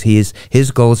 because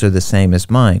his goals are the same as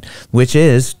mine, which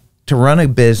is to run a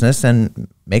business and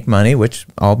make money, which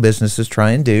all businesses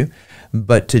try and do,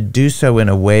 but to do so in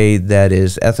a way that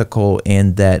is ethical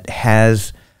and that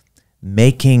has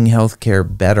making healthcare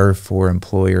better for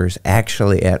employers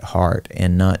actually at heart,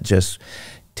 and not just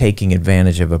taking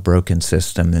advantage of a broken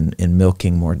system and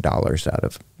milking more dollars out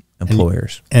of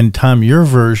employers. And Tom, your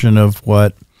version of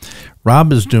what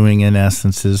Rob is doing in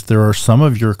essence is there are some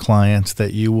of your clients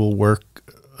that you will work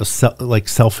like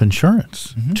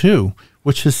self-insurance too,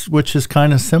 which is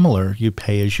kind of similar. You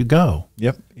pay as you go.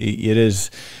 Yep. It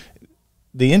is.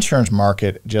 The insurance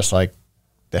market, just like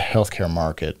the healthcare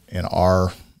market in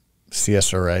our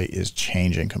CSRA, is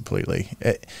changing completely.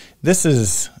 This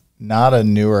is not a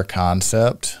newer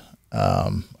concept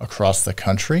across the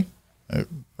country.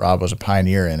 Rob was a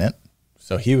pioneer in it,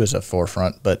 so he was at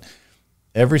forefront. But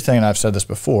everything, and I've said this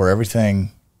before,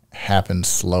 everything happens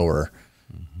slower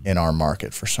in our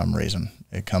market for some reason.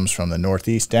 It comes from the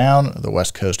Northeast down, the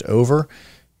West Coast over,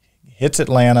 hits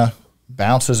Atlanta,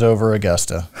 bounces over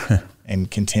Augusta, and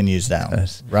continues down,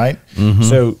 yes. Right?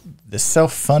 So the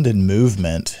self-funded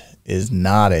movement is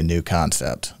not a new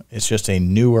concept. It's just a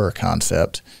newer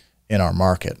concept in our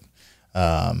market.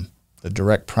 The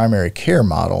direct primary care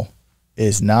model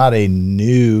is not a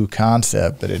new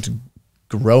concept, but it's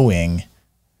growing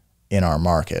in our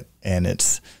market. And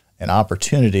it's an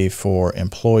opportunity for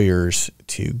employers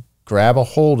to grab a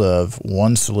hold of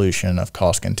one solution of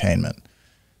cost containment.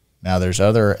 Now, there's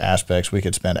other aspects. We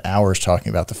could spend hours talking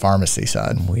about the pharmacy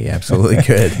side. We absolutely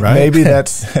could, right? Maybe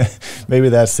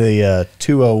that's a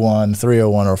 201,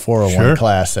 301, or 401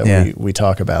 class that we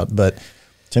talk about. But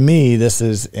to me, this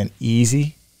is an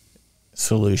easy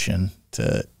solution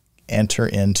to enter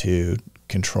into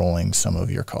controlling some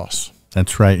of your costs.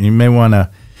 That's right. You may want to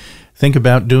think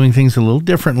about doing things a little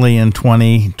differently in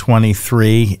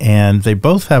 2023. And they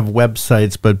both have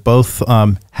websites, but both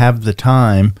have the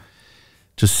time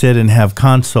to sit and have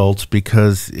consults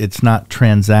because it's not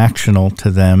transactional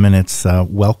to them. And it's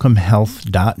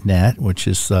welcomehealth.net, which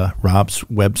is Rob's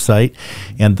website,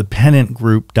 and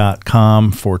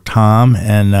thepennantgroup.com for Tom.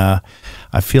 And I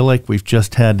feel like we've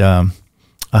just had a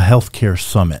healthcare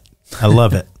summit. I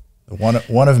love it. One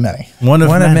of many. One of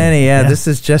many. Yeah, this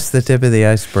is just the tip of the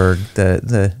iceberg.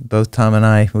 The both Tom and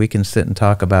I, we can sit and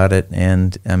talk about it,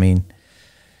 and I mean,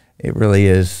 it really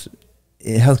is.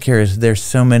 Healthcare is. There's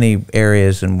so many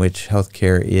areas in which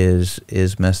healthcare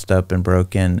is messed up and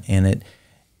broken, and it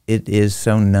is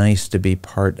so nice to be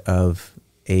part of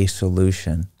a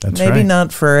solution. That's Maybe right.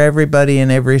 not for everybody in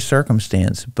every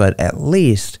circumstance, but at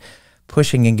least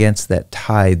pushing against that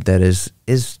tide that is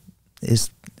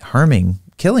harming,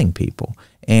 killing people,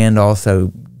 and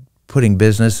also putting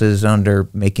businesses under,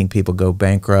 making people go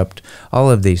bankrupt.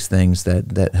 All of these things that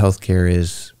healthcare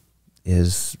is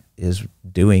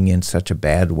doing in such a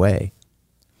bad way.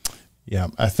 Yeah,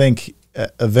 I think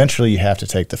eventually you have to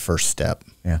take the first step.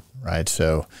 Yeah. Right.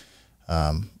 So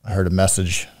I heard a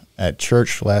message at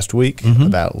church last week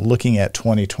about looking at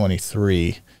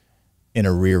 2023 in a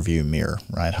rearview mirror.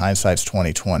 Right. Hindsight's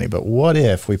 20/20. But what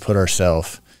if we put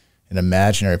ourselves in an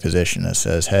imaginary position that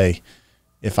says, hey,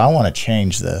 if I want to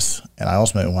change this and I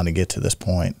ultimately want to get to this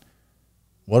point,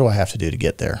 what do I have to do to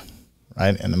get there?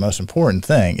 Right? And the most important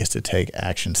thing is to take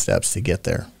action steps to get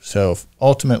there. So if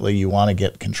ultimately you want to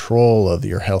get control of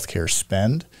your healthcare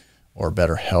spend or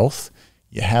better health,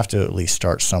 you have to at least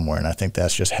start somewhere. And I think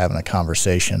that's just having a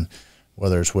conversation,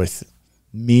 whether it's with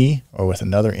me or with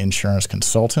another insurance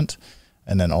consultant,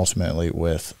 and then ultimately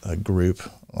with a group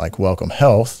like Welcome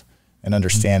Health, and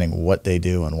understanding what they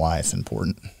do and why it's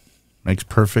important. Makes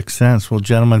perfect sense. Well,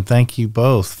 gentlemen, thank you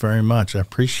both very much. I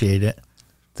appreciate it.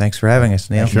 Thanks for having us,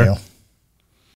 Neil. Thank you, Neil.